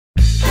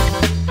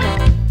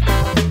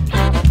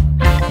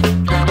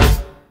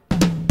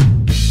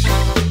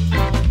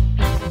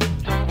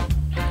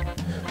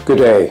Good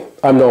day,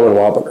 I'm Norman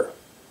Wabinger.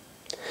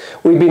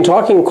 We've been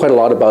talking quite a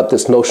lot about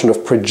this notion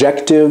of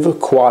projective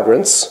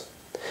quadrants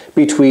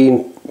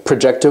between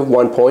projective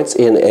one points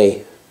in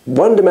a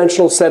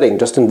one-dimensional setting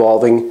just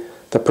involving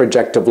the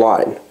projective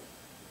line.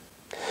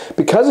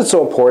 Because it's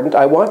so important,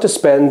 I want to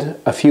spend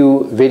a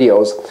few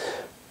videos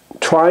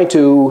trying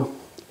to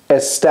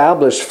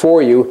establish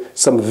for you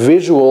some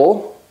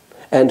visual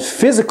and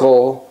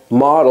physical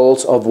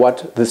models of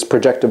what this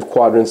projective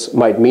quadrants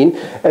might mean,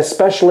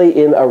 especially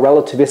in a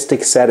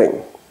relativistic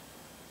setting.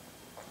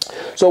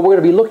 So we're going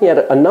to be looking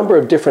at a number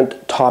of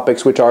different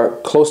topics which are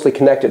closely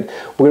connected.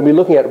 We're going to be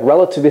looking at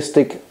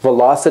relativistic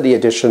velocity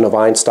addition of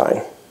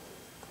Einstein,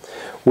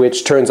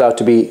 which turns out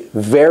to be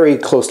very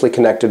closely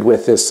connected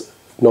with this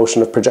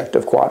notion of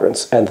projective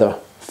quadrants and the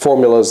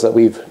formulas that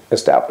we've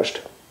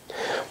established.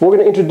 We're going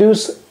to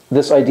introduce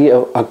this idea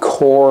of a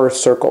core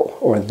circle,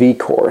 or the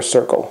core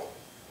circle.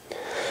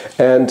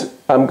 And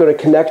I'm going to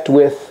connect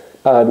with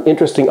an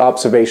interesting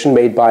observation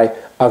made by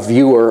a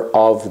viewer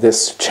of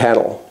this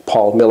channel,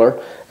 Paul Miller,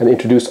 and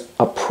introduce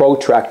a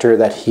protractor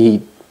that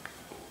he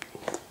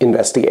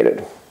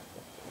investigated.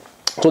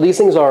 So these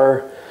things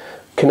are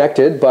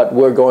connected, but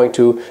we're going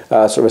to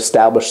sort of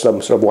establish them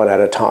sort of one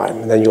at a time,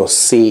 and then you'll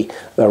see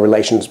the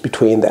relations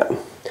between them.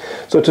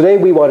 So today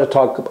we want to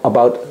talk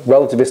about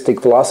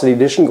relativistic velocity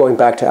addition, going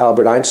back to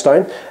Albert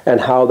Einstein, and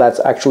how that's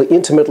actually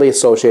intimately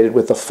associated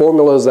with the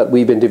formulas that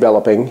we've been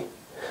developing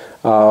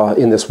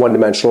in this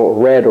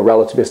one-dimensional red or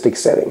relativistic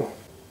setting.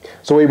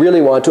 So we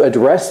really want to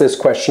address this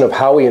question of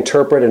how we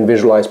interpret and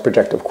visualize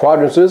projective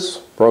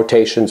quadrances,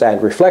 rotations,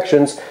 and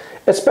reflections,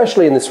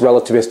 especially in this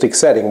relativistic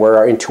setting where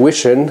our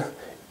intuition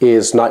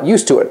is not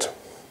used to it.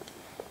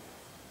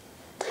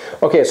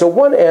 Okay, so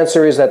one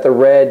answer is that the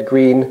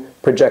red-green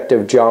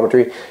projective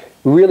geometry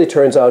really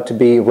turns out to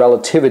be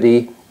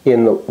relativity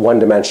in the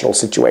one-dimensional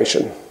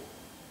situation.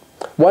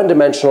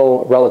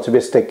 One-dimensional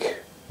relativistic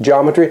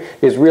geometry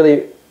is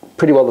really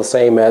pretty well the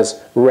same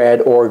as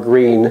red or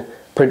green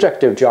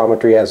projective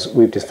geometry as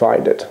we've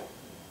defined it.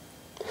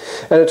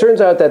 And it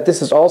turns out that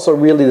this is also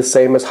really the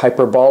same as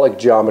hyperbolic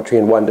geometry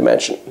in one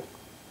dimension.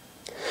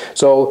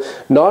 So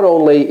not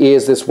only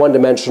is this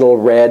one-dimensional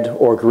red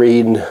or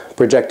green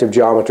projective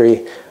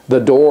geometry the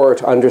door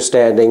to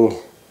understanding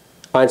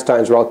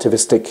Einstein's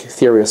relativistic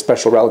theory of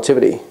special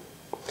relativity,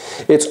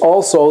 it's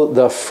also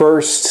the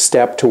first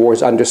step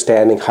towards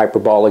understanding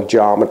hyperbolic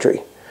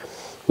geometry,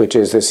 which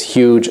is this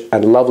huge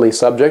and lovely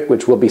subject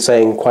which we'll be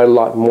saying quite a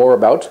lot more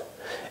about,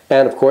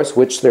 and of course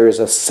which there is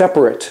a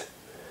separate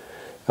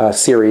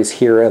series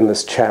here in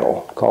this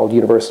channel called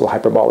Universal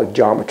Hyperbolic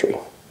Geometry.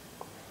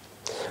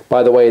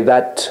 By the way,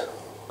 that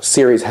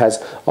series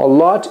has a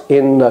lot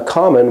in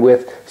common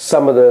with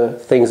some of the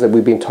things that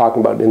we've been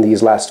talking about in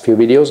these last few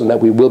videos and that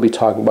we will be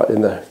talking about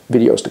in the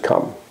videos to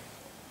come.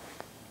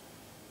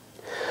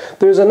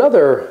 There's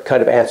another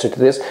kind of answer to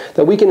this,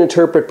 that we can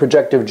interpret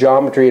projective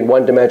geometry in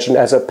one dimension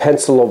as a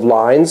pencil of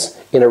lines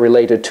in a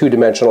related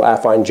two-dimensional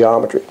affine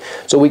geometry.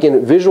 So we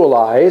can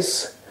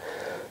visualize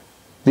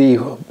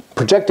the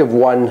projective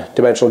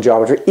one-dimensional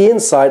geometry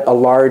inside a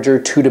larger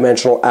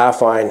two-dimensional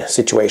affine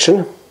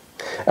situation.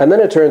 And then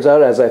it turns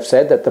out, as I've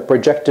said, that the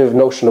projective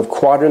notion of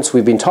quadrants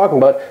we've been talking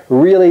about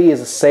really is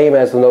the same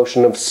as the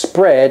notion of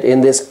spread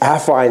in this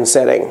affine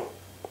setting.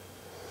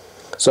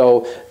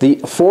 So the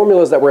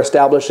formulas that we're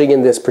establishing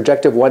in this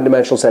projective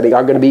one-dimensional setting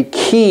are going to be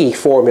key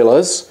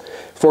formulas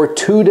for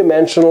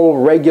two-dimensional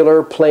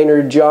regular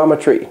planar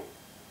geometry,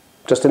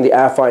 just in the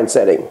affine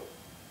setting.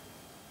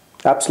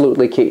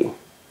 Absolutely key.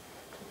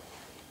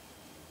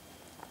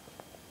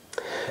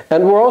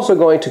 And we're also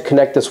going to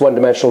connect this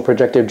one-dimensional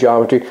projective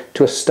geometry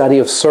to a study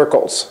of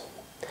circles.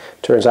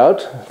 Turns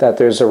out that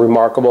there's a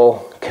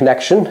remarkable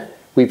connection,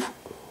 we've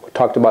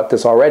talked about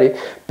this already,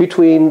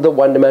 between the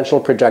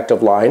one-dimensional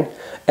projective line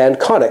and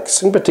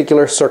conics, in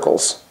particular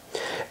circles.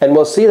 And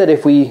we'll see that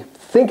if we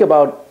think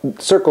about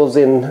circles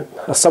in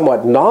a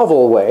somewhat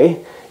novel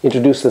way,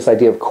 introduce this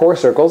idea of core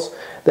circles,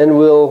 then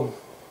we'll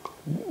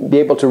be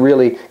able to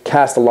really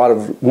cast a lot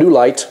of new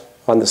light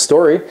on the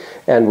story,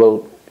 and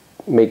we'll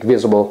make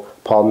visible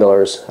Paul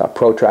Miller's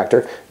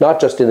protractor,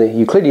 not just in the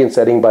Euclidean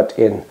setting, but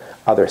in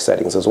other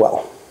settings as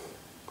well.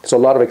 So a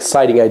lot of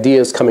exciting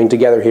ideas coming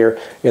together here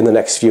in the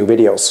next few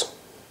videos.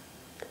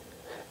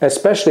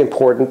 Especially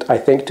important, I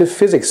think, to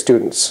physics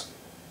students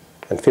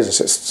and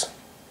physicists.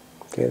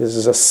 Okay, this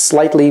is a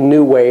slightly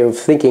new way of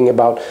thinking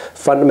about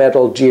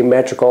fundamental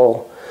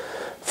geometrical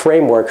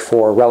framework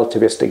for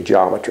relativistic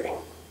geometry.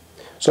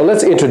 So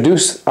let's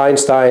introduce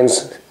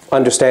Einstein's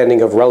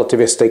understanding of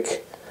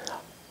relativistic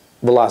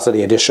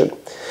velocity addition.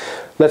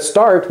 Let's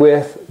start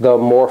with the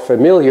more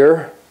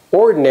familiar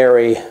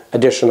ordinary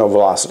addition of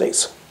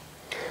velocities.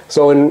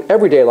 So in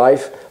everyday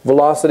life,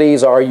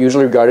 velocities are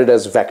usually regarded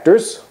as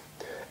vectors,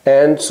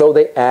 and so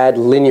they add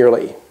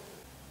linearly.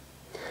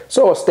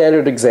 So a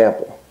standard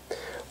example.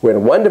 We're in a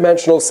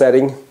one-dimensional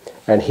setting,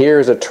 and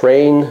here's a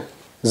train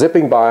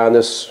zipping by on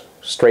this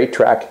straight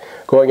track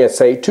going at,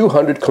 say,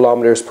 200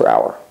 kilometers per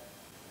hour.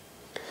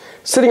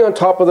 Sitting on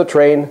top of the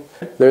train,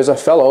 there's a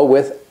fellow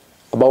with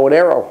a bow and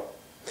arrow.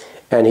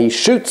 and he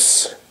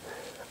shoots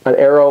an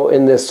arrow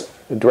in this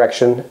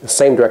direction, the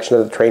same direction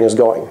that the train is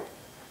going.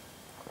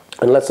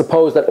 And let's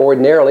suppose that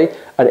ordinarily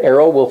an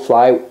arrow will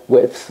fly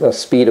with a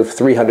speed of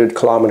 300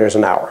 kilometers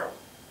an hour.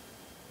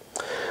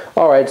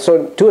 Alright,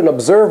 so to an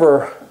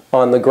observer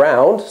on the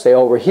ground, say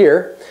over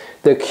here,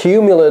 the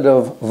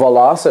cumulative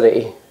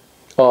velocity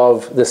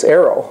of this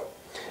arrow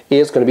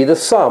is going to be the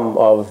sum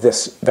of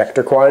this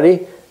vector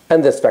quantity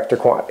and this vector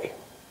quantity.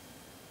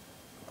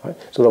 Right?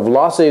 So the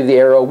velocity of the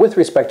arrow with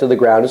respect to the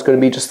ground is going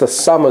to be just the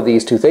sum of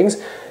these two things.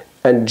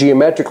 And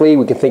geometrically,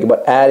 we can think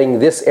about adding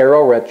this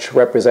arrow, which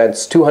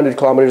represents 200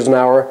 kilometers an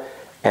hour,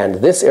 and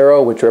this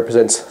arrow, which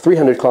represents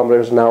 300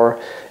 kilometers an hour,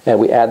 and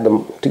we add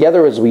them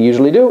together as we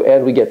usually do,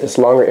 and we get this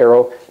longer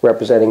arrow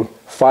representing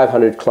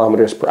 500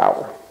 kilometers per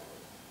hour.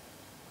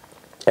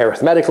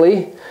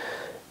 Arithmetically,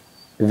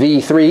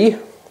 v3,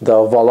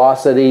 the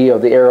velocity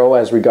of the arrow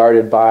as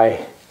regarded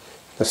by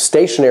the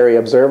stationary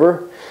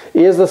observer,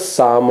 is the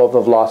sum of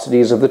the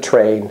velocities of the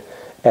train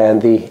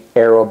and the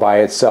arrow by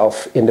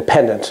itself,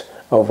 independent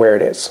of where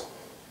it is.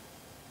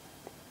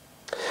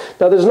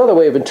 Now there's another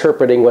way of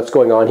interpreting what's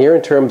going on here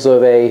in terms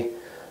of a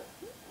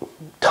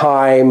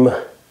time-space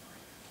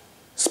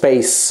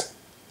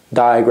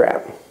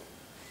diagram.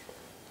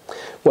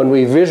 When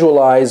we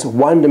visualize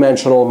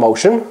one-dimensional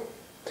motion,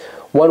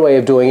 one way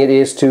of doing it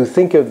is to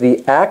think of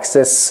the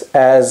axis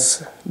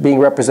as being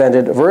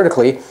represented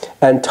vertically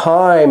and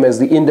time as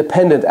the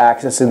independent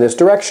axis in this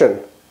direction.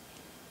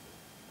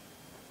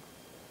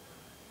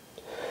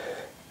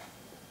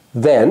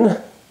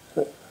 Then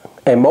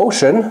a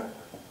motion,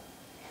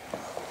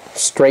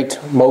 straight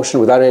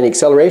motion without any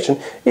acceleration,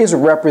 is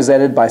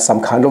represented by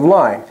some kind of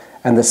line.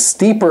 And the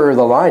steeper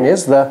the line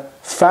is, the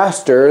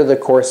faster the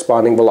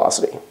corresponding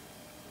velocity.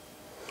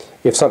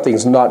 If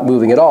something's not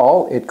moving at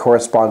all, it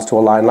corresponds to a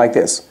line like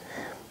this.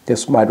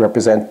 This might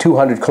represent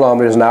 200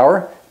 kilometers an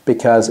hour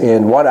because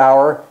in 1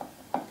 hour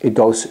it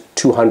goes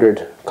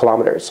 200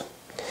 kilometers.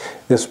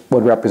 This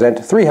would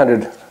represent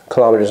 300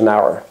 kilometers an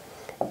hour.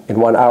 In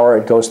 1 hour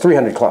it goes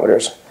 300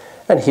 kilometers.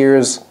 And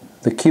here's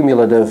the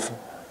cumulative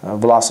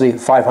velocity,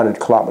 500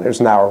 kilometers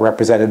an hour,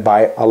 represented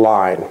by a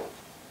line.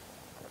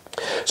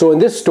 So in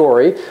this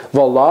story,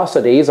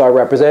 velocities are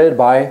represented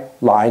by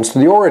lines to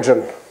the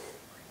origin.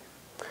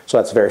 So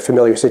that's a very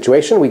familiar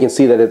situation. We can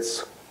see that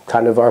it's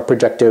kind of our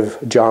projective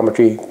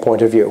geometry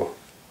point of view.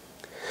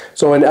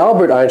 So in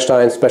Albert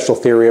Einstein's special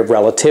theory of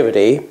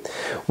relativity,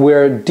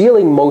 we're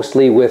dealing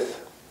mostly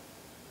with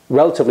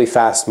relatively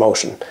fast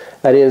motion.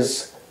 That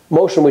is,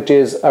 motion which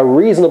is a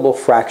reasonable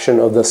fraction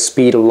of the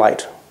speed of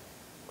light.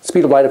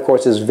 Speed of light, of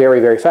course, is very,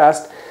 very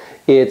fast.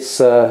 It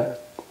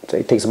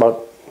takes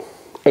about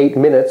 8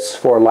 minutes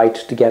for light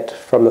to get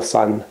from the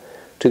sun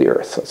to the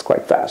earth. So it's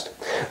quite fast.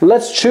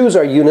 Let's choose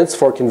our units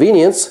for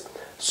convenience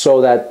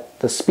so that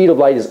the speed of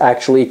light is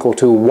actually equal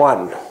to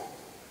 1.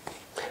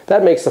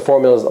 That makes the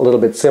formulas a little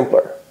bit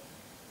simpler.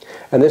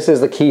 And this is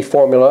the key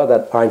formula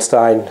that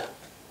Einstein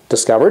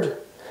discovered,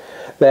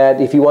 that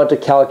if you want to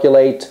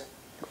calculate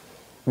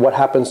what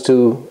happens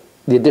to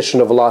the addition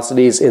of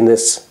velocities in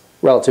this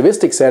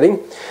relativistic setting,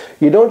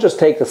 you don't just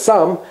take the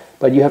sum,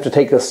 but you have to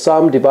take the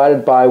sum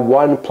divided by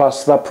 1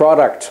 plus the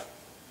product.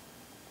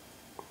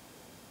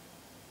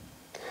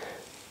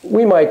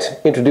 We might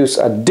introduce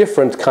a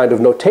different kind of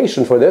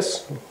notation for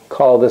this,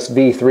 call this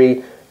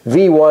V3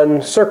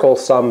 V1 circle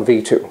sum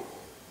V2.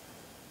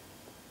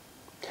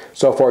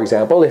 So for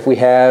example, if we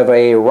have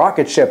a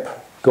rocket ship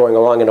going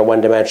along in a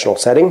one-dimensional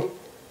setting,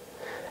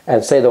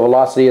 and say the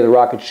velocity of the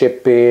rocket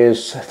ship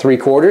is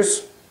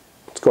 3/4,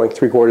 it's going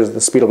 3/4 of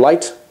the speed of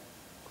light,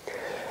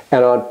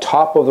 and on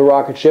top of the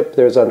rocket ship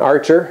there's an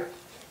archer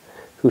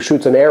who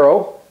shoots an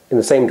arrow in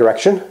the same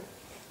direction.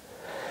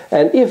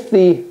 And if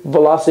the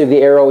velocity of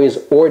the arrow is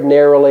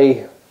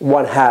ordinarily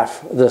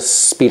 1/2 the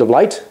speed of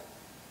light,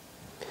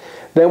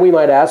 then we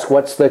might ask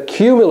what's the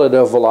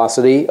cumulative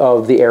velocity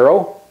of the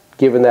arrow,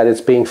 given that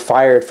it's being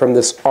fired from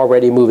this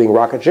already moving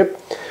rocket ship,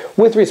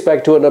 with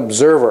respect to an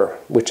observer,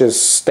 which is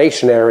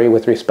stationary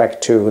with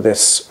respect to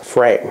this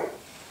frame.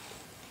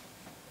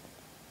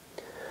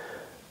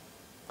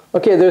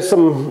 Okay, there's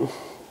some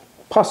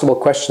possible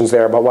questions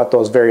there about what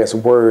those various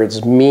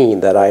words mean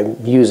that I'm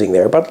using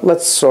there, but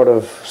let's sort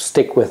of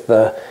stick with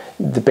the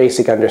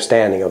basic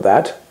understanding of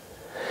that.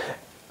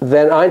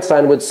 Then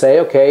Einstein would say,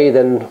 okay,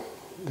 then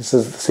this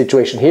is the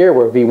situation here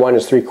where V1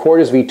 is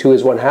 3/4, V2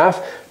 is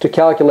 1/2. To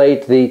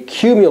calculate the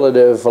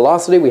cumulative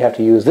velocity, we have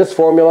to use this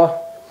formula,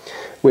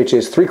 which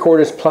is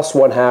 3/4 plus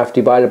 1/2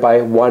 divided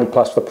by 1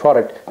 plus the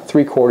product,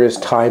 3/4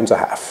 times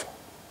 1/2.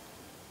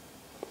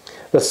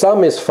 The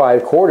sum is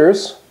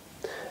 5/4.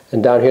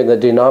 And down here in the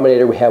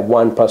denominator we have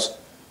 1 plus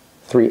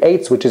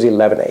 3/8, which is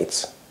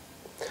 11/8,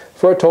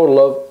 for a total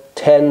of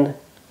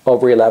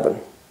 10/11.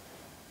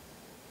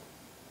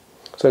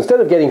 So instead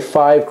of getting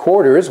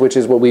 5/4, which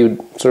is what we would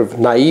sort of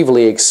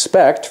naively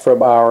expect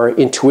from our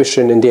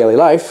intuition in daily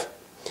life,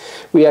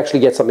 we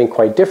actually get something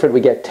quite different. We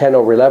get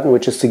 10/11,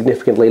 which is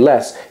significantly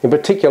less. In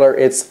particular,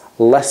 it's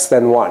less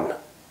than 1.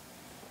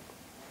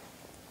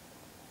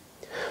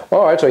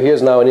 All right, so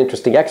here's now an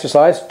interesting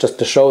exercise just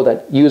to show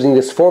that using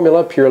this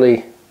formula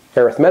purely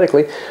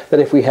arithmetically, that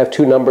if we have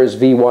two numbers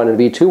v1 and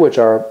v2 which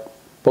are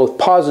both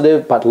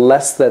positive but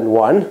less than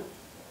 1,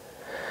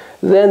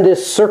 then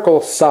this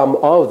circle sum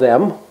of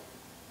them,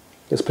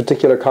 this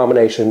particular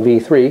combination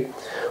v3,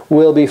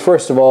 will be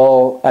first of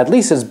all at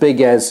least as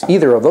big as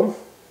either of them,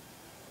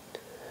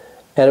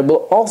 and it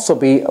will also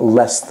be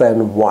less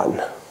than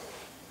 1.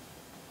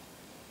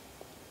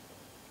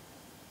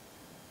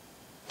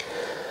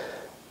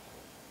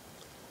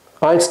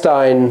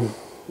 Einstein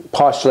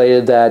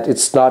postulated that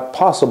it's not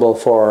possible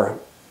for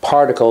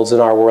particles in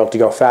our world to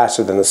go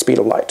faster than the speed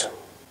of light.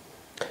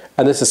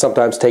 And this is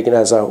sometimes taken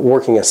as a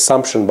working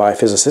assumption by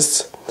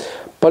physicists.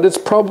 But it's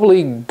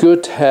probably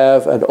good to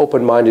have an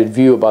open-minded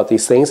view about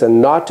these things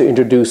and not to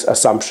introduce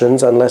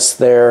assumptions unless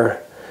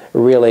they're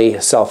really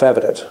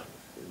self-evident.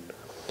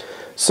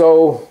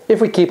 So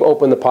if we keep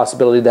open the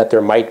possibility that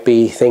there might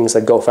be things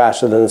that go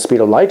faster than the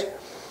speed of light,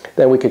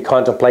 then we could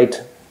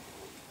contemplate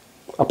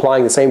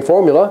applying the same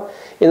formula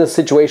in a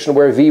situation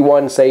where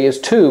v1, say, is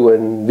 2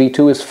 and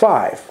v2 is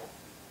 5.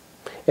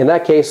 In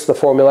that case, the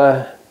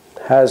formula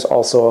has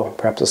also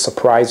perhaps a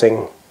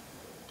surprising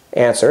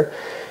answer.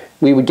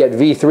 We would get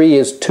v3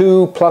 is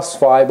 2 plus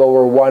 5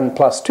 over 1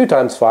 plus 2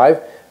 times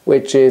 5,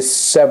 which is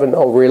 7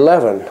 over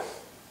 11.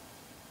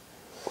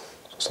 So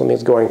something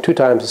is going 2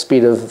 times the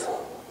speed of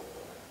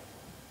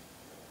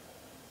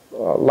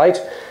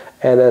light,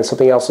 and then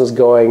something else is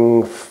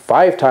going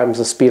 5 times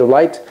the speed of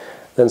light,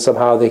 then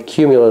somehow the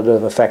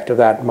cumulative effect of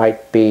that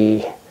might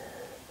be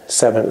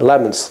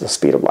 7/11ths the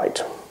speed of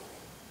light.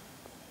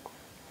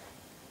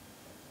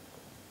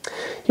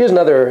 Here's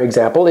another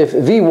example. If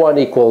v1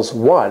 equals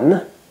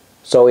 1,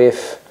 so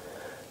if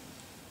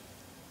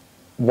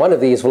one of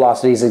these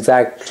velocities is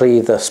exactly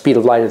the speed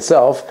of light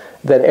itself,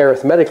 then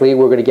arithmetically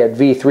we're going to get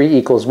v3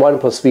 equals 1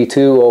 plus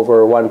v2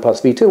 over 1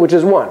 plus v2, which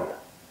is 1.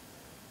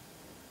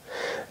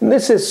 And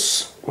this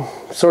is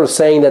sort of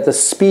saying that the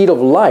speed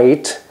of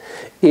light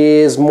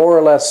is more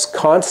or less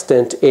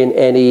constant in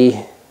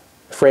any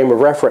frame of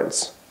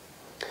reference.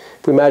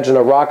 If we imagine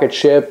a rocket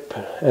ship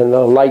and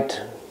the light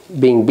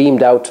being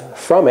beamed out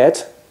from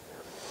it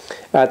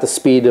at the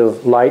speed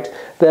of light,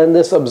 then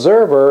this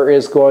observer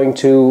is going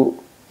to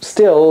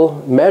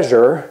still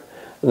measure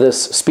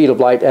this speed of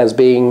light as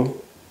being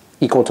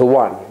equal to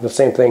 1, the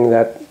same thing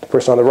that the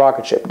person on the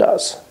rocket ship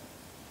does.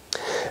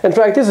 In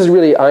fact, this is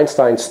really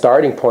Einstein's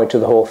starting point to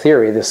the whole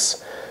theory,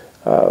 this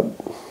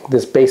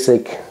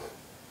basic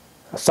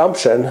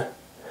assumption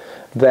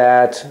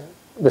that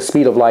the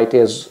speed of light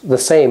is the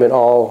same in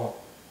all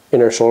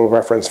inertial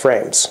reference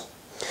frames.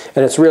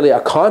 And it's really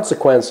a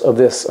consequence of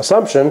this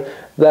assumption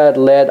that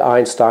led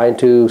Einstein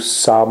to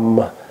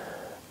some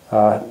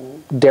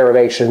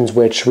derivations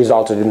which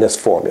resulted in this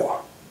formula.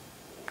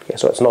 Okay,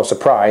 so it's no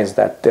surprise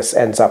that this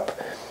ends up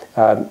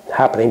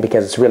happening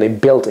because it's really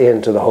built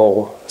into the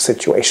whole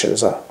situation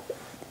as a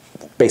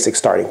basic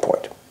starting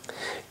point.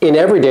 In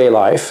everyday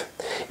life,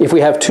 if we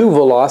have two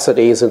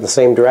velocities in the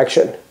same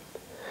direction,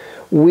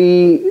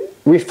 we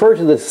refer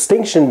to the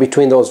distinction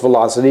between those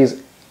velocities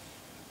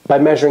by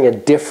measuring a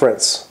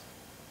difference.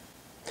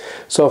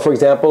 So for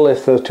example,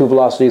 if the two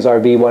velocities are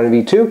v1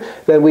 and v2,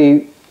 then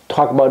we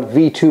talk about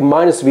v2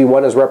 minus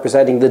v1 as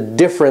representing the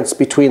difference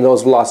between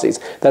those velocities.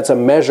 That's a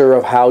measure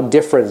of how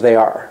different they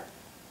are.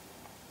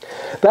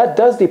 That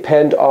does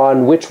depend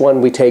on which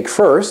one we take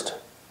first.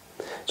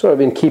 Sort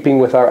of in keeping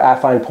with our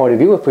affine point of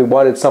view, if we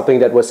wanted something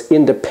that was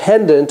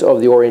independent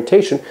of the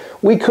orientation,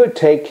 we could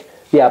take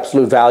the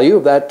absolute value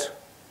of that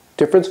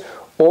difference,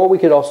 or we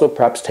could also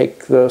perhaps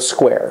take the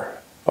square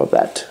of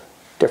that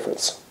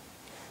difference.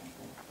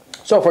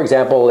 So for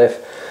example,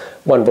 if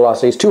one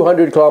velocity is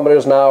 200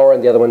 kilometers an hour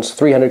and the other one's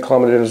 300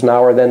 kilometers an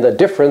hour, then the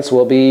difference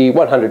will be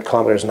 100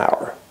 kilometers an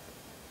hour,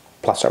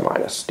 plus or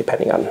minus,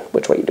 depending on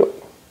which way you do it.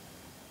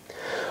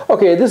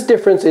 Okay, this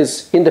difference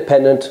is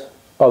independent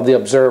of the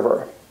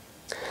observer.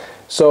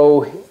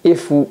 So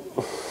if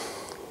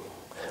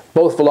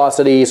both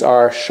velocities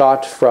are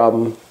shot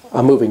from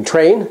a moving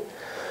train,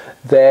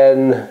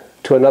 then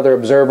to another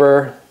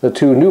observer, the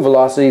two new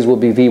velocities will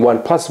be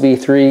v1 plus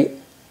v3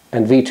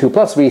 and v2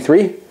 plus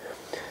v3.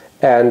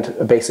 And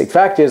a basic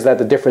fact is that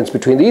the difference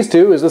between these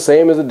two is the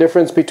same as the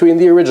difference between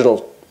the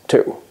original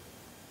two.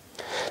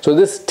 So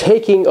this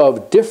taking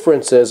of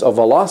differences of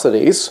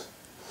velocities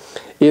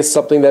is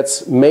something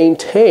that's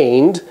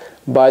maintained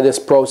by this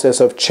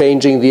process of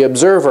changing the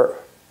observer.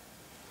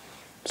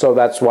 So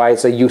that's why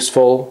it's a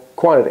useful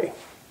quantity.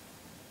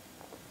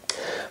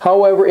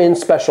 However, in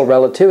special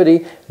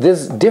relativity,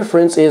 this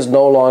difference is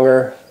no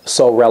longer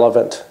so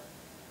relevant.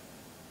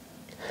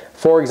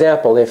 For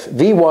example, if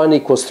v1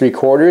 equals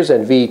 3/4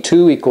 and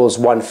v2 equals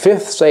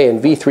 1/5, say,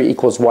 and v3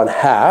 equals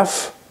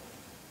 1/2,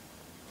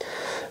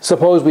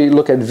 suppose we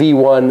look at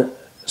v1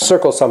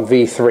 circle sum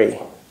v3.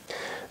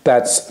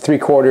 That's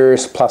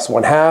 3/4 plus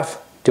 1/2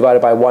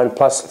 divided by 1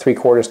 plus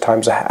 3/4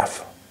 times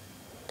 1/2,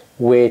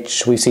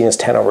 which we've seen as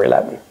 10 over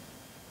 11.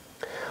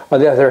 On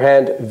the other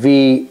hand,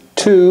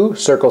 v2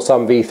 circle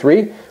sum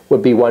v3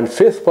 would be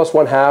 1/5 plus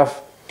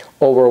 1/2,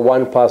 over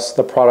 1 plus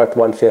the product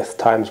 1/5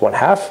 times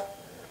 1/2,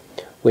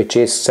 which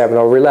is 7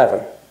 over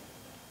 11.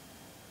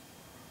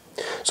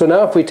 So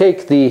now if we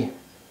take the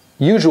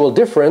usual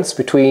difference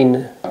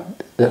between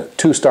the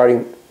two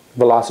starting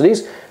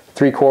velocities,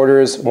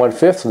 3/4,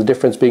 1/5, the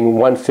difference being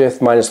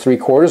 1/5 minus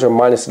 3/4 or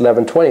minus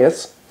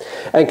 11/20,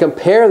 and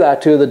compare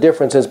that to the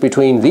differences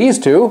between these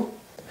two,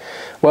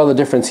 well, the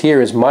difference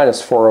here is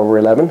minus 4 over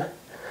 11,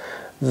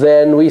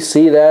 then we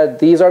see that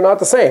these are not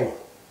the same.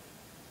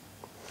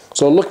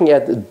 So looking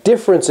at the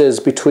differences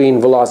between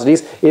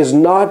velocities is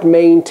not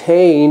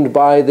maintained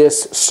by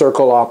this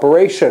circle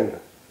operation.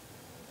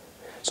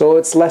 So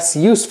it's less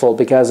useful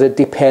because it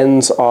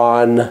depends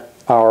on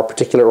our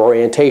particular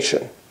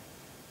orientation.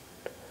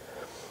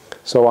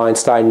 So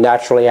Einstein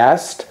naturally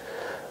asked,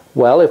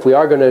 well, if we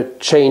are going to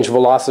change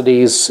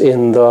velocities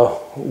in the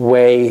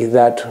way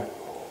that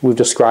we've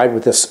described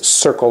with this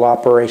circle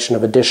operation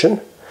of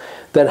addition,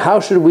 then how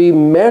should we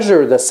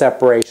measure the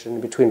separation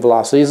between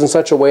velocities in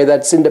such a way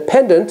that's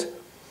independent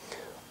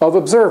of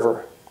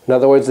observer? In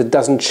other words, it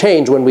doesn't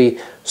change when we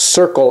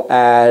circle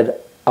add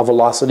a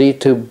velocity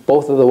to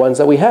both of the ones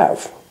that we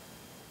have.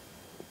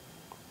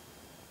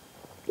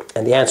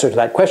 And the answer to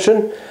that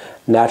question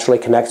naturally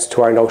connects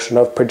to our notion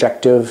of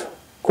projective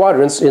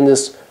quadrants in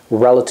this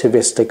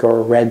relativistic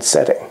or red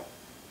setting,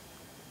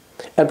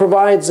 and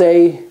provides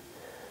an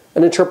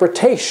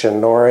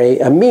interpretation or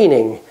a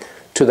meaning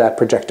to that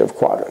projective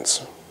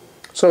quadrants.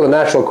 So the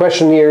natural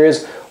question here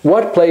is,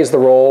 what plays the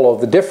role of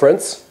the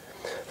difference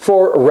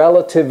for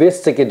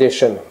relativistic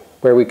addition,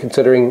 where we're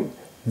considering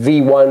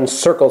V1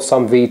 circle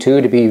sum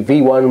V2 to be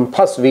V1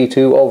 plus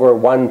V2 over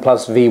 1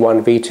 plus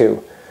V1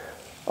 V2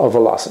 of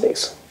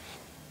velocities?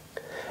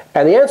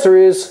 And the answer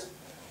is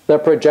the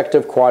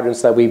projective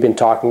quadrants that we've been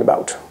talking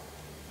about,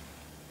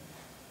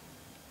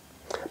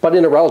 but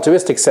in a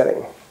relativistic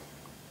setting.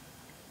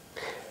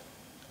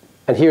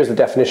 And here's the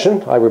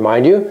definition. I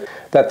remind you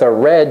that the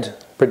red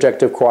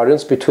projective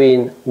quadrants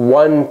between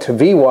 1 to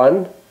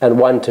V1 and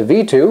 1 to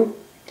V2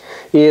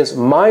 is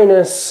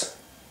minus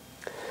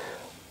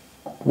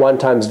 1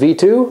 times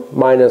V2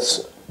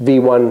 minus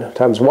V1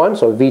 times 1,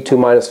 so V2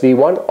 minus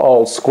V1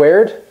 all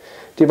squared,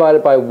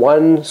 divided by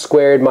 1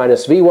 squared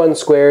minus V1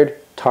 squared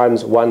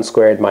times 1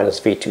 squared minus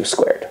V2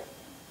 squared.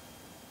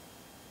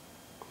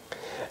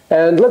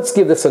 And let's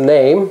give this a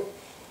name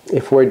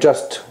if we're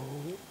just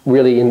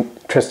really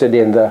interested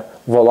in the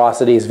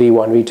velocities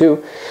V1,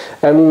 V2.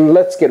 And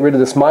let's get rid of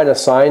this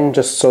minus sign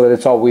just so that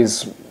it's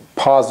always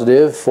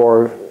positive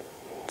for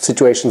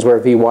situations where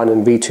V1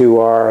 and V2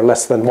 are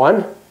less than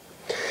 1.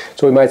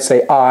 So we might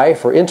say I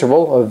for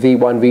interval of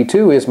V1,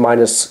 V2 is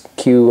minus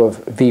Q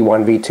of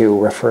V1,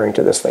 V2, referring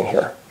to this thing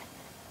here.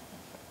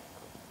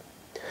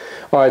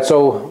 All right,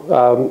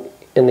 so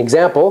an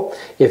example,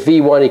 if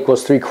V1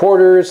 equals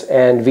 3/4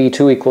 and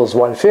V2 equals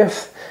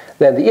 1/5,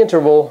 then the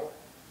interval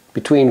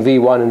between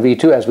V1 and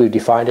V2, as we've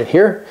defined it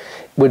here,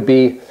 would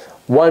be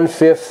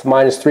 1/5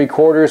 minus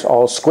 3/4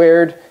 all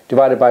squared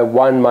divided by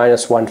 1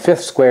 minus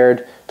 1/5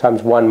 squared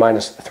times 1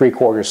 minus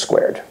 3/4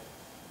 squared.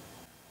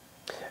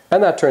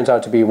 And that turns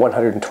out to be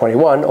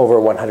 121 over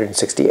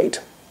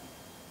 168.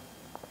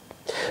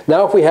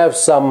 Now if we have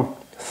some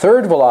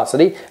third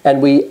velocity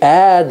and we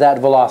add that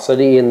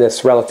velocity in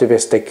this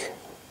relativistic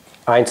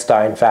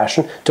Einstein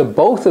fashion to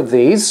both of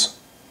these,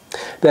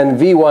 then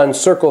V1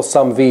 circle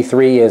sum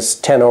V3 is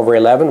 10 over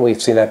 11,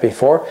 we've seen that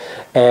before,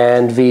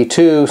 and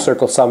V2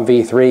 circle sum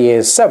V3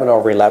 is 7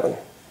 over 11.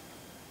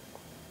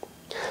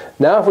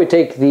 Now if we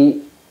take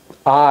the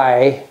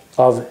I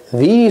of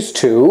these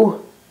two,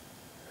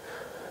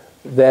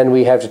 then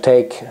we have to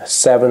take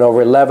 7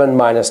 over 11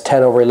 minus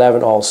 10 over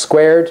 11 all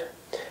squared,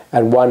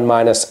 and 1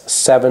 minus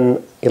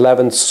 7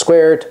 11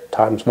 squared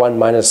times 1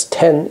 minus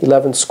 10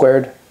 11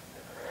 squared,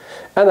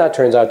 and that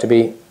turns out to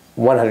be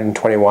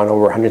 121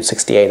 over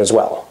 168 as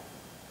well.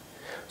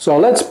 So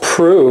let's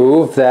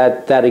prove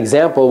that that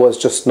example was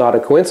just not a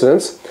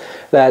coincidence,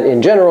 that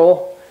in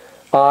general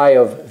I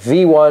of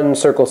V1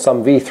 circle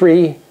sum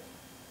V3,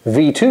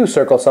 V2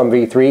 circle sum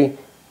V3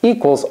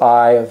 equals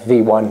I of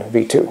V1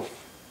 V2.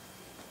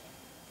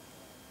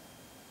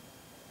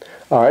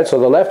 Alright, so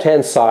the left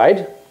hand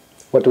side,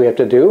 what do we have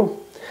to do?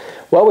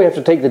 Well, we have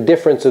to take the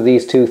difference of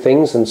these two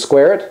things and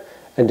square it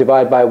and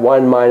divide by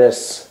 1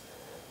 minus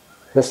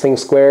this thing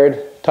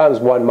squared times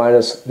 1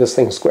 minus this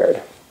thing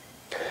squared.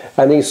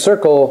 And these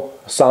circle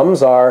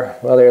sums are,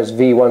 well, there's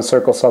V1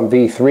 circle sum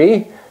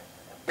V3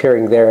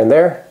 appearing there and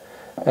there,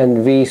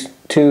 and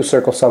V2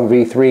 circle sum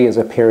V3 is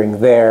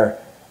appearing there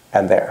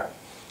and there.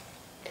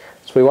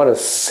 So we want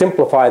to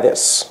simplify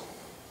this.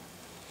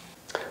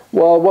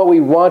 Well, what we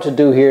want to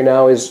do here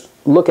now is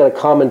look at a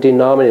common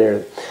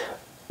denominator.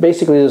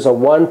 Basically, there's a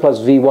 1 plus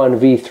V1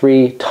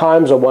 V3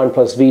 times a 1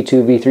 plus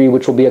V2 V3,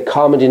 which will be a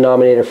common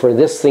denominator for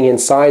this thing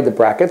inside the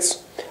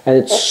brackets, and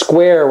its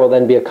square will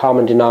then be a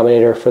common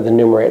denominator for the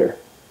numerator.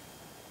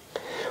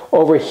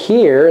 Over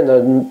here in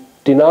the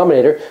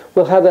denominator,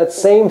 we'll have that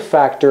same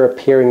factor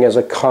appearing as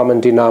a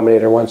common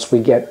denominator once we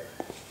get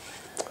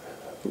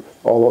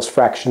all those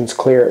fractions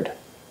cleared.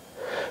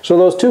 So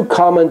those two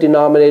common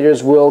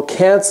denominators will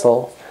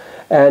cancel,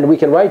 And we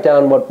can write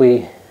down what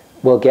we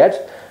will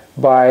get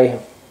by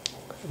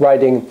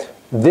writing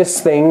this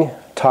thing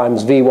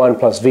times v1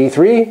 plus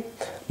v3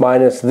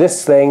 minus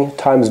this thing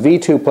times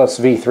v2 plus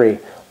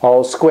v3,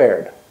 all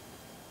squared.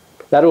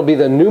 That will be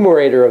the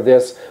numerator of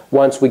this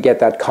once we get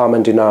that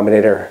common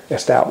denominator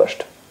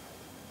established.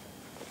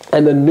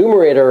 And the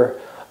numerator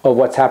of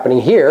what's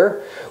happening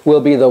here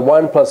will be the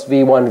 1 plus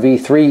v1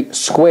 v3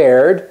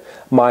 squared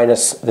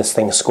minus this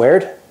thing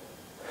squared.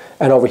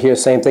 And over here,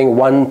 same thing,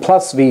 1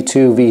 plus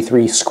v2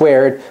 v3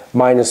 squared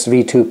minus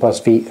v2 plus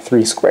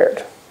v3 squared.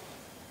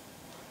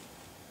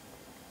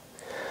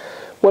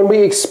 When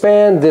we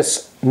expand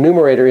this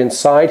numerator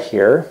inside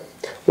here,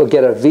 we'll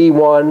get a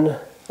v1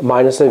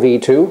 minus a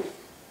v2.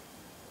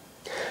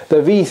 The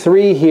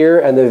v3 here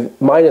and the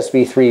minus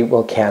v3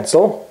 will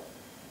cancel.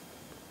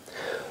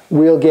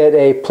 We'll get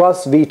a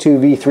plus v2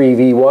 v3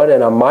 v1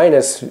 and a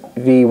minus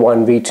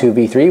v1 v2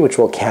 v3, which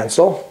will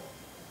cancel.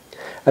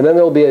 And then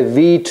there will be a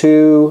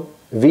v2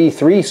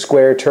 v3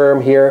 squared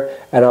term here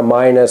and a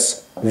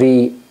minus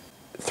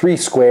v3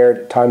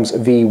 squared times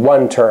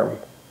v1 term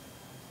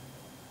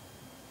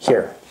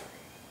here.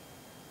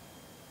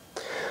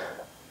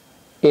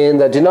 In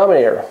the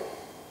denominator,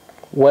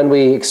 when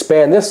we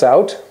expand this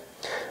out,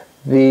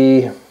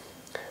 the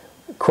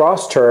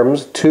cross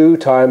terms 2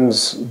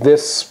 times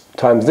this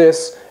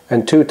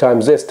and 2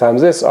 times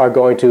this are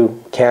going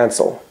to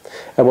cancel.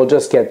 And we'll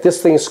just get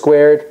this thing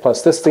squared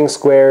plus this thing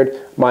squared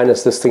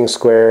minus this thing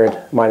squared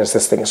minus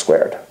this thing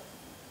squared.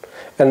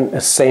 And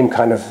the same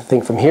kind of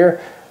thing from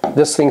here.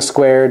 This thing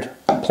squared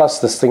plus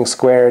this thing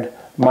squared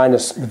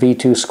minus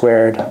v2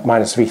 squared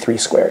minus v3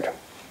 squared.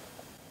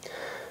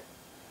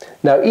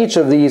 Now each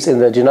of these in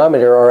the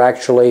denominator are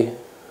actually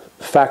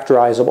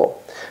factorizable.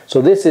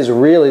 So this is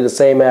really the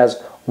same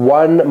as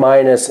 1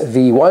 minus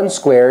v1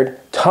 squared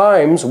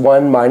times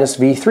 1 minus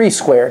v3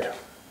 squared.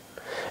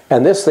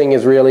 And this thing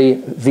is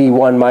really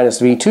v1 minus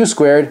v2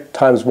 squared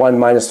times 1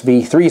 minus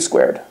v3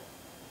 squared.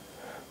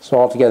 So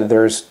altogether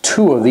there's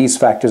 2 of these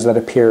factors that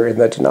appear in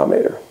the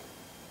denominator.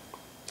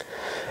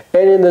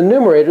 And in the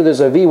numerator there's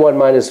a v1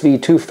 minus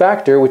v2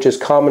 factor which is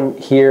common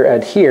here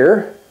and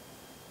here.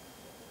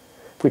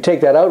 If we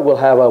take that out, we'll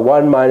have a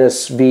 1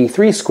 minus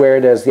v3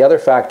 squared as the other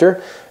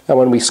factor, and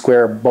when we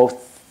square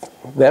both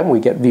of them, we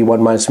get v1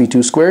 minus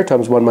v2 squared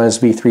times 1 minus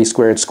v3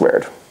 squared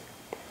squared.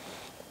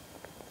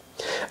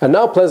 And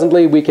now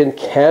pleasantly we can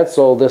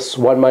cancel this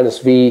 1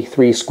 minus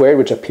v3 squared,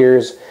 which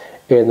appears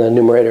in the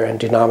numerator and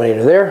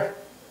denominator there,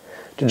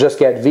 to just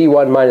get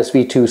v1 minus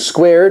v2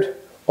 squared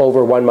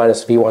over 1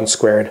 minus v1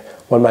 squared,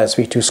 1 minus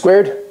v2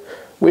 squared,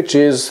 which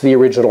is the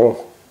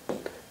original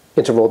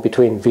interval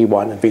between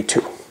v1 and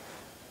v2.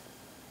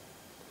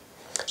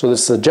 So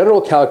this is a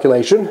general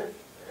calculation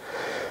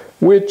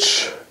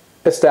which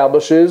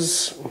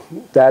establishes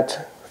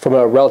that from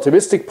a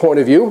relativistic point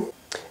of view,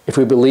 if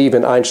we believe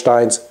in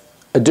Einstein's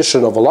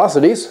addition of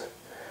velocities,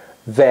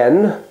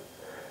 then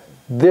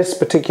this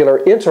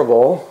particular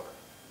interval,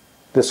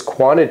 this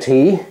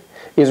quantity,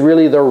 is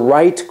really the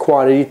right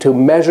quantity to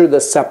measure the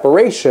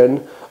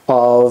separation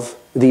of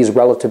these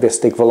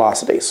relativistic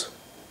velocities.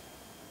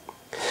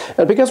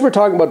 And because we're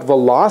talking about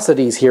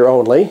velocities here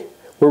only,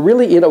 we're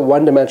really in a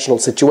one-dimensional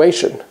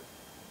situation.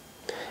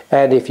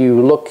 And if you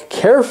look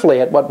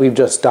carefully at what we've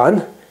just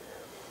done,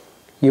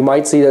 you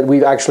might see that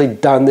we've actually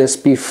done this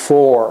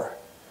before.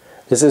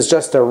 This is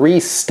just a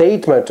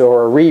restatement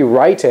or a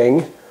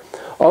rewriting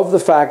of the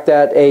fact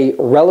that a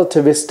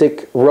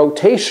relativistic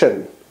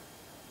rotation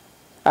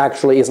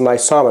actually is an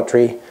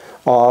isometry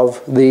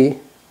of the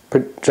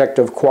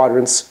projective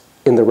quadrants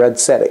in the red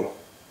setting.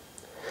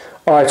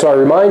 Alright, so I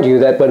remind you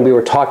that when we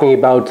were talking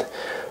about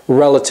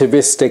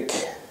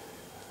relativistic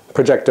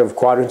projective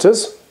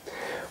quadrances,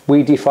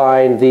 we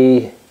define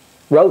the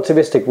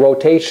relativistic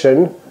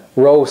rotation,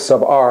 rho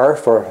sub r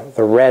for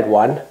the red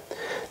one,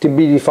 to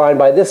be defined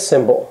by this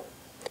symbol,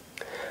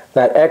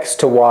 that x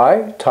to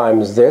y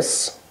times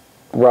this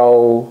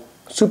rho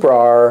super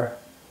r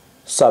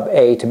sub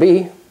a to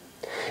b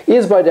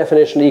is by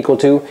definition equal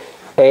to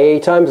a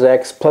times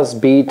x plus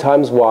b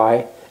times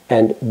y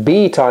and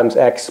b times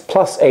x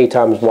plus a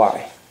times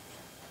y.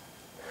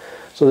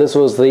 So this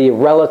was the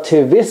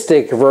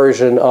relativistic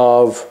version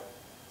of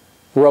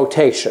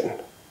rotation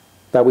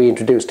that we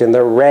introduced in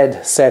the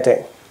red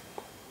setting.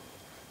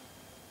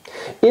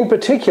 In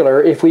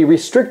particular, if we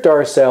restrict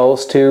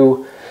ourselves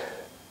to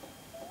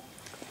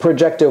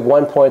projective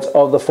 1 points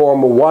of the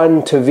form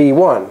 1 to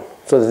v1,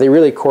 so that they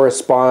really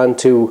correspond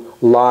to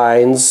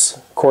lines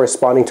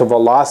corresponding to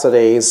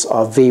velocities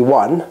of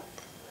v1,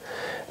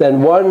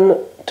 then 1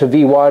 to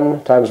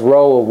v1 times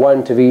rho of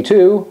 1 to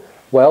v2,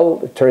 well,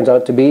 it turns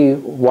out to be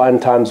 1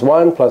 times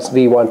 1 plus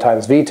v1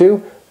 times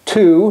v2,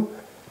 2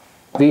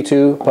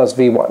 v2 plus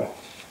v1.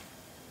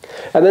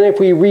 And then if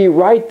we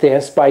rewrite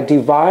this by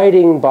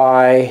dividing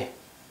by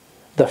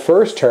the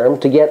first term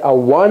to get a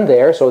 1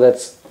 there, so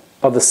that's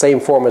of the same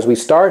form as we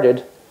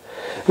started,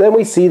 then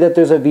we see that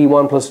there's a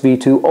v1 plus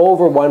v2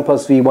 over 1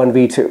 plus v1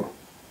 v2.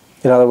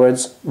 In other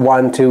words,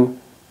 1 to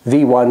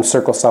v1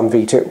 circle sum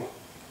v2.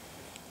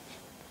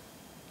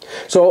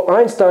 So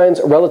Einstein's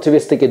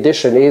relativistic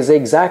addition is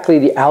exactly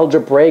the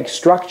algebraic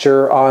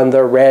structure on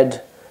the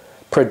red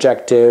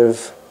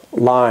projective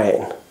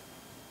line.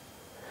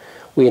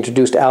 We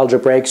introduced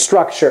algebraic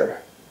structure.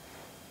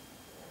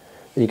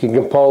 You can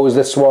compose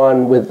this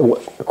one with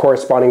the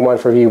corresponding one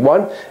for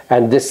V1,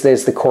 and this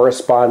is the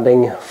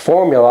corresponding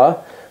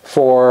formula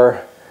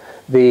for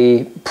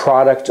the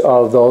product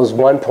of those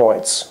 1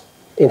 points,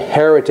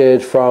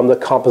 inherited from the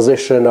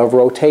composition of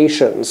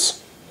rotations.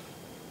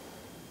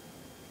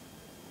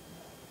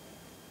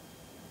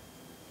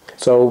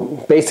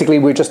 So basically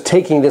we're just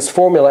taking this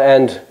formula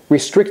and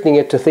restricting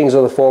it to things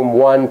of the form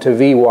 1 to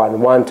V1,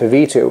 1 to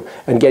V2,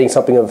 and getting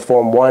something of the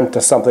form 1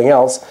 to something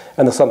else,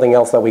 and the something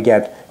else that we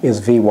get is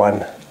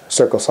V1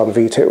 circle sum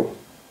V2.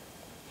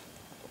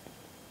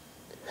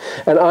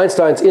 And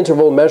Einstein's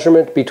interval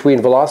measurement between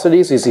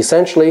velocities is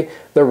essentially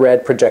the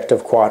red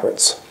projective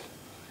quadrants.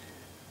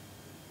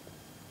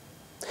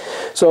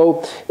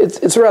 So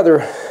it's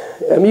rather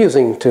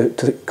amusing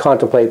to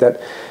contemplate that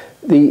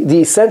the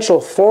essential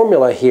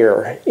formula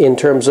here in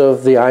terms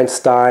of the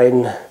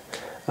Einstein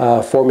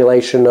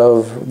formulation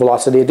of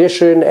velocity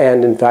addition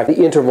and in fact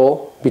the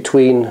interval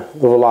between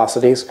the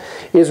velocities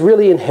is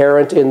really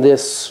inherent in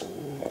this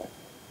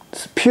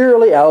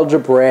purely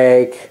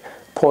algebraic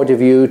point of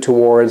view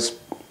towards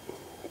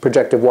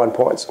projective 1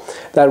 points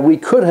that we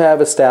could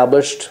have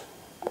established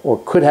or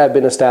could have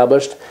been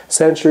established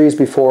centuries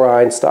before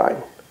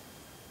Einstein.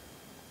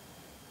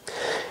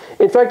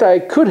 In fact, I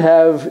could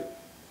have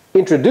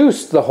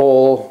introduced the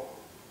whole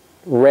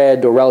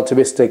red or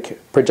relativistic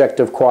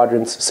projective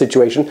quadrants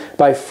situation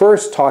by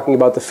first talking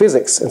about the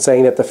physics and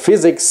saying that the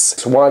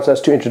physics wants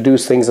us to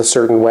introduce things a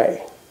certain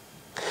way.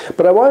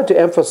 But I wanted to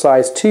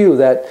emphasize to you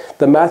that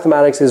the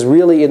mathematics is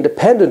really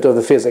independent of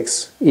the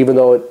physics, even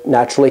though it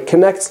naturally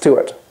connects to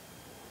it.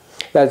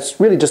 That's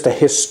really just a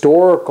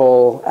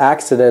historical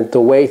accident, the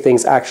way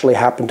things actually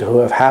happen to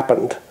have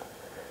happened.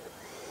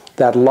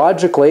 That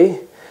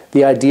logically,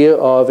 the idea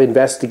of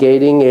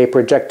investigating a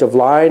projective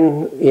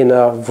line in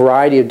a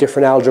variety of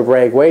different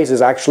algebraic ways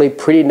is actually a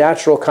pretty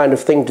natural kind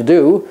of thing to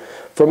do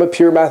from a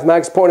pure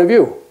mathematics point of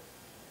view.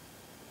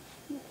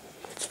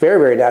 It's a very,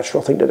 very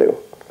natural thing to do.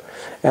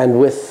 And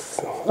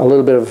with a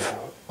little bit of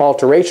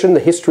alteration,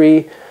 the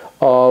history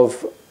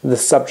of the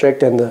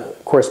subject and the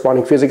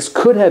corresponding physics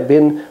could have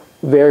been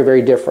very,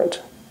 very different.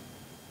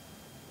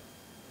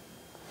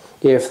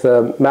 If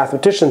the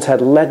mathematicians had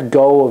let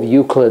go of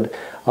Euclid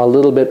a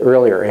little bit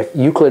earlier, if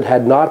Euclid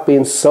had not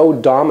been so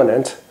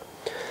dominant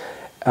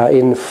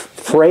in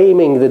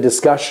framing the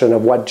discussion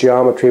of what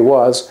geometry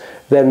was,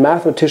 then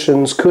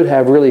mathematicians could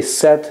have really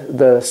set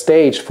the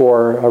stage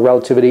for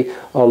relativity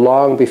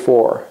long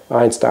before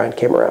Einstein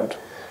came around.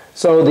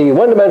 So the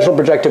one-dimensional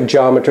projective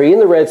geometry in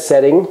the red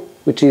setting,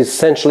 which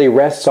essentially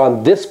rests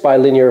on this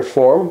bilinear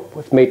form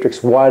with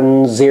matrix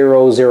 1,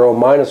 0, 0,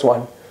 minus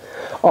 1,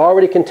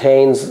 already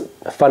contains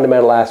a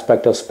fundamental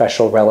aspect of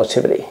special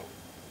relativity.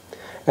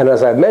 And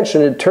as I've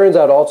mentioned, it turns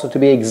out also to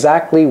be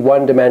exactly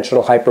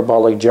one-dimensional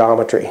hyperbolic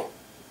geometry.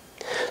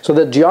 So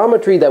the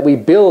geometry that we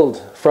build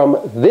from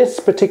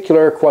this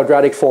particular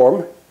quadratic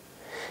form,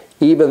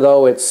 even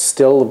though it's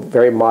still a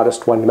very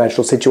modest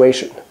one-dimensional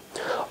situation,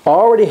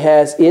 already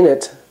has in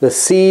it the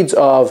seeds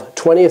of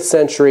 20th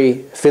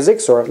century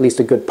physics, or at least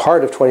a good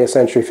part of 20th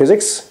century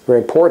physics, very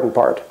important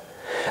part,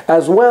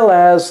 as well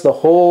as the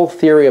whole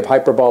theory of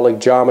hyperbolic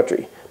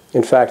geometry,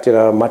 in fact in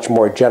a much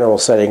more general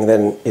setting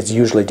than is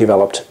usually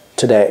developed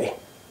today.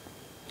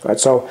 All right,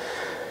 so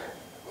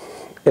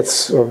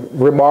it's a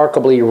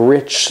remarkably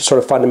rich sort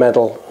of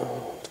fundamental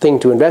thing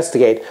to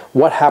investigate.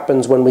 What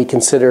happens when we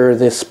consider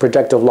this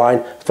projective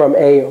line from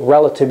a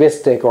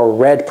relativistic or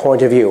red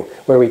point of view,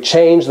 where we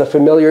change the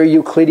familiar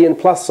Euclidean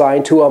plus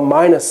sign to a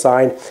minus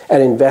sign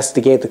and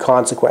investigate the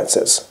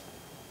consequences.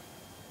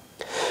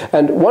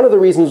 And one of the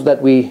reasons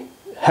that we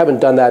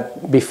haven't done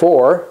that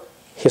before,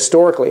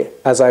 historically,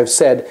 as I've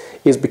said,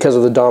 is because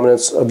of the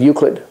dominance of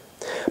Euclid.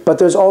 But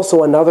there's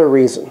also another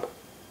reason,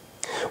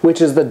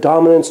 which is the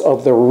dominance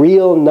of the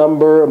real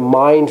number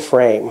mind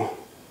frame,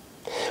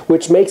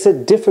 which makes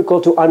it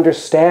difficult to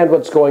understand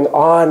what's going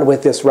on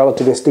with this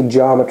relativistic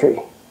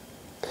geometry.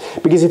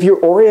 Because if you're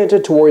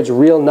oriented towards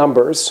real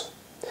numbers,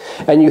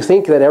 and you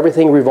think that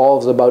everything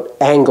revolves about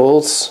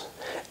angles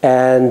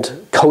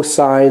and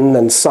cosine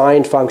and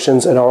sine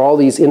functions and are all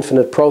these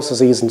infinite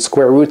processes and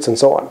square roots and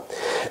so on,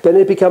 then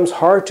it becomes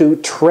hard to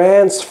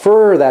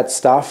transfer that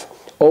stuff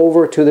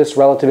over to this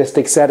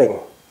relativistic setting,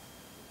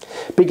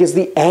 because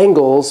the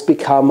angles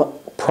become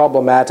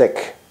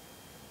problematic.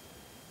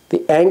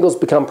 The angles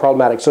become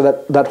problematic.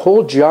 So that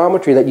whole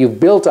geometry that you've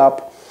built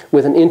up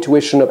with an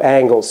intuition of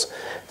angles,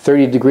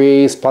 30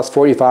 degrees plus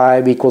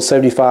 45 equals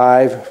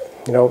 75,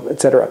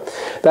 etc.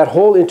 That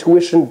whole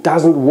intuition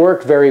doesn't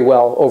work very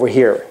well over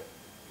here.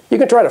 You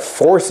can try to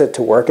force it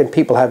to work, and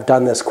people have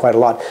done this quite a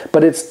lot,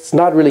 but it's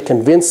not really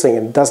convincing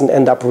and doesn't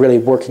end up really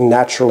working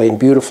naturally and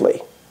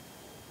beautifully.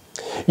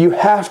 You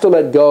have to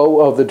let go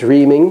of the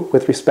dreaming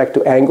with respect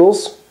to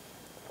angles,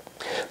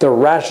 the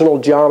rational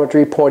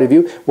geometry point of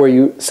view, where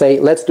you say,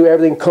 let's do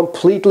everything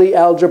completely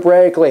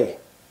algebraically.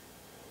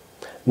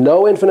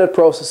 no infinite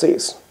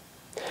processes.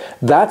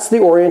 That's the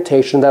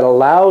orientation that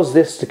allows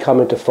this to come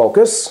into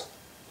focus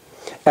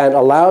and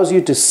allows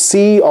you to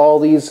see all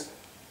these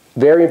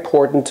very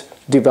important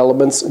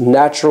developments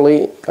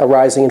naturally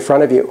arising in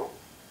front of you.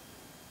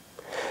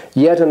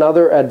 Yet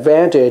another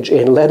advantage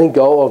in letting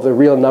go of the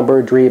real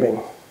number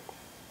dreaming.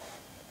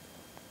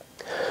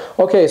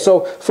 Okay,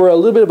 so for a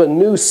little bit of a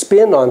new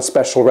spin on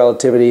special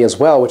relativity as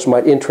well, which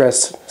might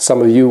interest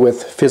some of you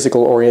with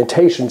physical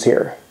orientations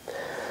here.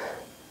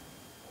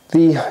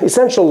 The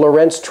essential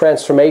Lorentz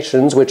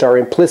transformations, which are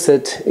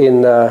implicit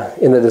in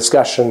the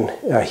discussion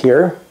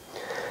here.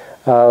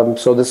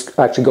 So this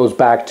actually goes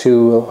back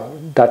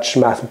to Dutch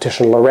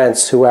mathematician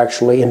Lorentz, who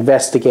actually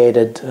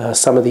investigated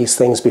some of these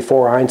things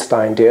before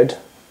Einstein did.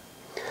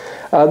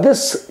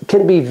 This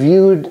can be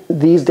viewed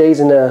these days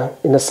in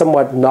a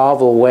somewhat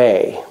novel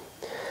way.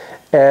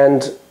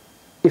 And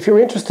if you're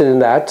interested in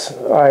that,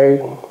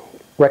 I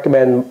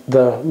recommend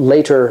the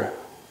later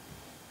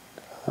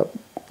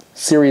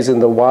series in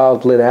the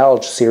Wild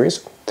Lineage series,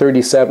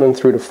 37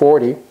 through to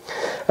 40,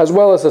 as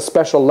well as a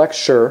special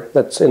lecture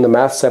that's in the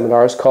math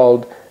seminars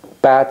called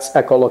Bat's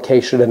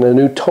Echolocation and a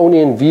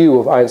Newtonian View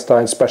of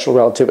Einstein's Special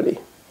Relativity,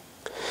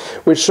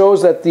 which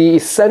shows that the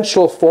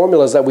essential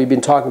formulas that we've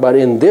been talking about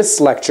in this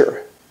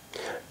lecture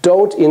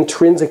don't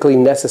intrinsically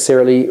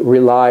necessarily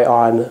rely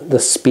on the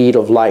speed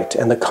of light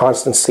and the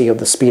constancy of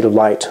the speed of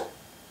light.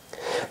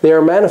 They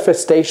are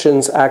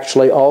manifestations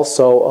actually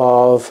also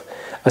of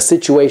a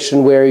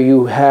situation where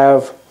you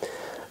have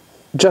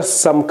just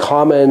some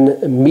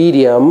common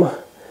medium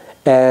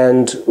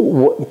and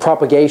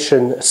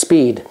propagation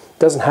speed. It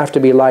doesn't have to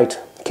be light,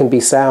 it can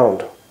be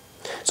sound.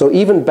 So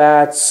even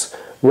bats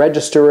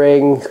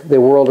registering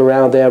the world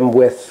around them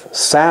with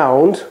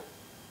sound,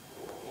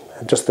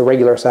 just the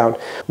regular sound,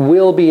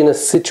 will be in a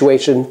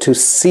situation to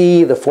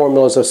see the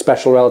formulas of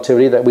special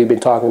relativity that we've been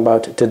talking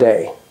about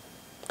today.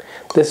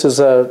 This is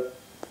a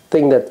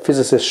thing that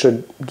physicists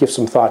should give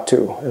some thought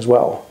to as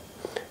well.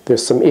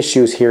 There's some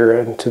issues here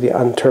in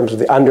terms of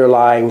the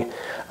underlying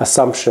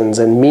assumptions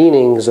and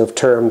meanings of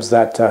terms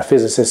that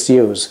physicists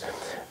use.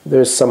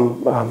 There's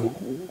some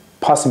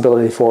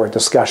possibility for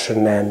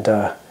discussion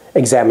and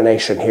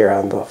examination here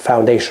on the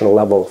foundational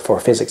level for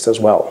physics as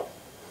well.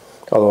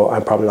 Although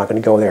I'm probably not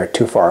going to go there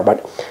too far,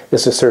 but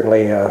this is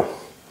certainly an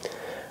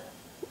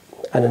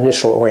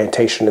initial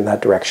orientation in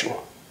that direction.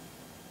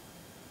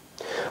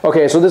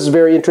 Okay, so this is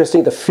very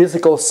interesting, the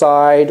physical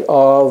side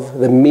of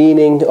the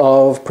meaning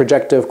of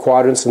projective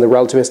quadrants in the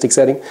relativistic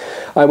setting.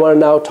 I want to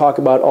now talk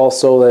about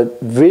also the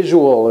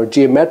visual or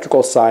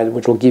geometrical side,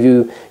 which will give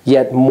you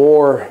yet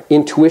more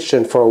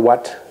intuition for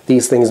what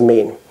these things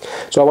mean.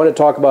 So I want to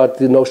talk about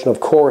the notion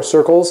of core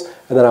circles,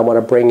 and then I want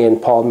to bring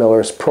in Paul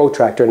Miller's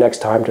protractor next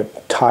time to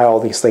tie all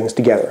these things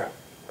together.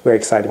 Very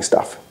exciting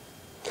stuff.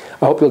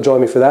 I hope you'll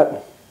join me for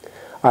that.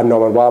 I'm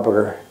Norman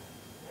Wildberger.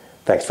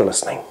 Thanks for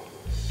listening.